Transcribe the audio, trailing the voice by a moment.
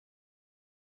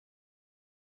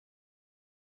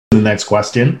the next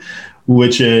question,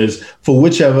 which is for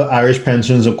whichever Irish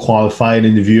pensions are qualified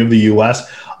in the view of the US,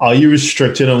 are you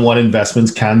restricted on what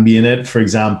investments can be in it? For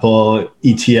example,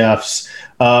 ETFs.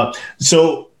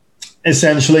 So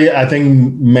essentially, I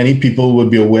think many people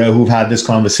would be aware who've had this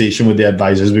conversation with their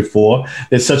advisors before.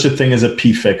 There's such a thing as a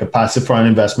PFIC, a passive foreign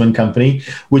investment company,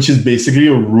 which is basically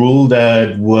a rule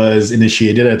that was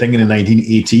initiated, I think, in the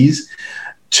 1980s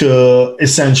to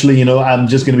essentially, I'm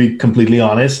just going to be completely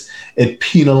honest, it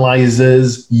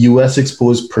penalizes US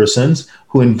exposed persons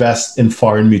who invest in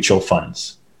foreign mutual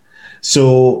funds.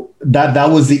 So that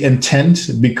was the intent,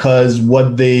 because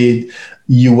what the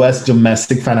US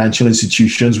domestic financial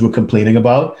institutions were complaining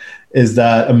about is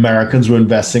that Americans were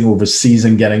investing overseas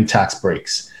and getting tax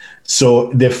breaks.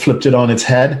 So they flipped it on its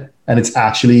head, and it's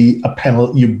actually a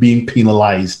penalty. You're being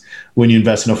penalized when you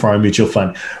invest in a foreign mutual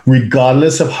fund,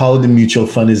 regardless of how the mutual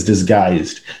fund is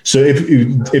disguised. So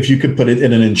if you could put it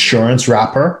in an insurance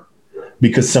wrapper,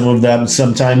 because some of them,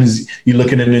 sometimes you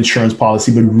look at an insurance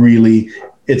policy, but really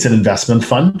it's an investment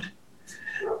fund.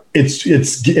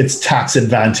 It's tax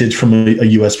advantage from a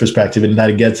US perspective, and that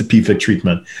it gets a PFIC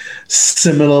treatment.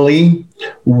 Similarly,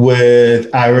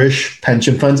 with Irish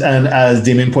pension funds, and as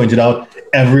Damien pointed out,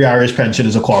 every Irish pension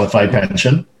is a qualified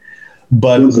pension.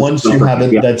 But once you have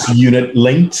it that's unit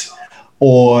linked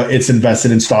or it's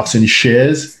invested in stocks and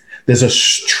shares, there's a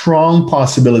strong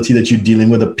possibility that you're dealing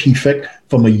with a PFIC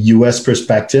from a US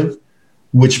perspective,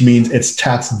 which means it's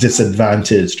tax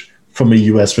disadvantaged from a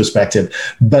US perspective.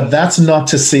 But that's not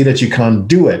to say that you can't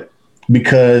do it,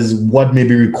 because what may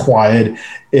be required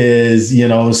is,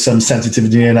 some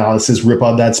sensitivity analysis, rip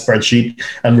out that spreadsheet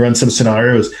and run some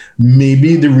scenarios.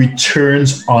 Maybe the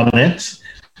returns on it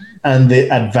and the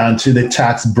advantage, the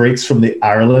tax breaks from the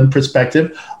Ireland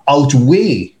perspective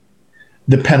outweigh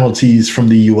the penalties from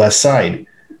the US side.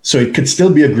 So it could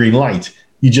still be a green light.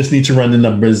 You just need to run the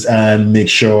numbers and make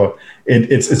sure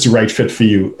it's the right fit for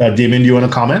you. Damien, do you want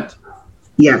to comment?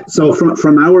 Yeah, so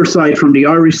from our side, from the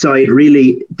Irish side,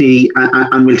 really,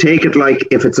 and we'll take it like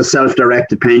if it's a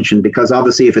self-directed pension, because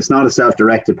obviously if it's not a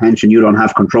self-directed pension, you don't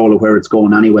have control of where it's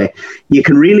going anyway. You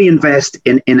can really invest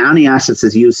in any assets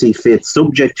as you see fit,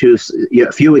 subject to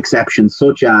a few exceptions,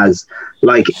 such as,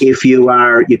 like, if you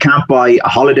can't buy a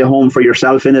holiday home for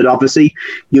yourself in it, obviously.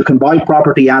 You can buy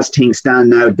property as things stand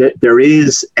now. There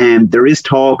is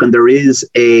talk, and there is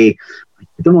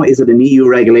I don't know, is it an EU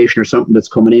regulation or something that's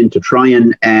coming in to try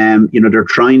and, they're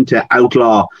trying to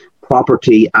outlaw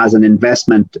property as an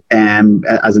investment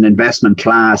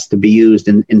class to be used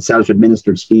in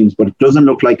self-administered schemes, but it doesn't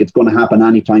look like it's going to happen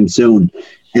anytime soon.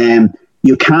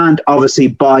 You can't obviously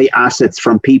buy assets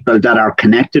from people that are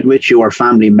connected with you or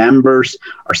family members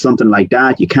or something like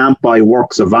that. You can't buy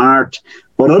works of art.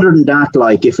 But other than that,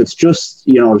 like if it's just,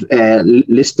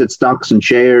 listed stocks and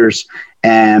shares,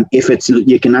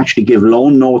 you can actually give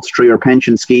loan notes through your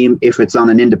pension scheme if it's on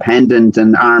an independent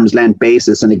and arm's length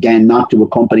basis, and again, not to a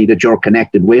company that you're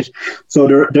connected with.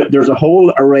 So there's a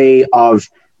whole array of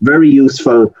very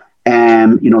useful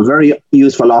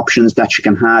options that you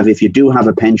can have if you do have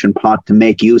a pension pot to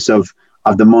make use of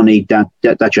the money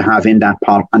that you have in that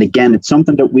pot. And again, it's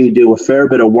something that we do a fair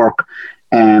bit of work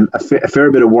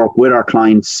with our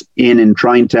clients in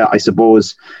trying to, I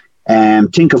suppose,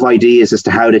 think of ideas as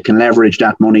to how they can leverage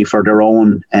that money for their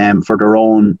own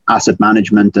asset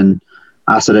management and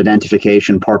asset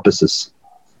identification purposes.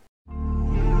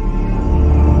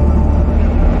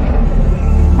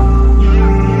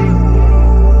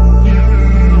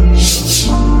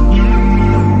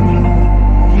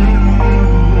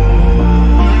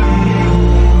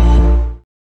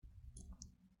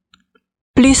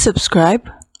 Please subscribe,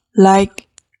 like,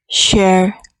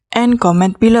 share, and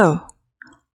comment below.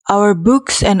 Our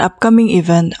books and upcoming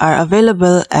events are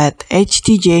available at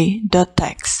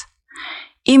htj.tax.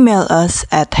 Email us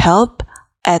at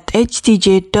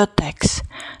help@htj.tax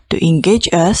to engage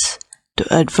us, to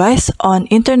advise on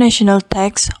international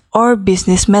tax or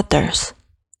business matters.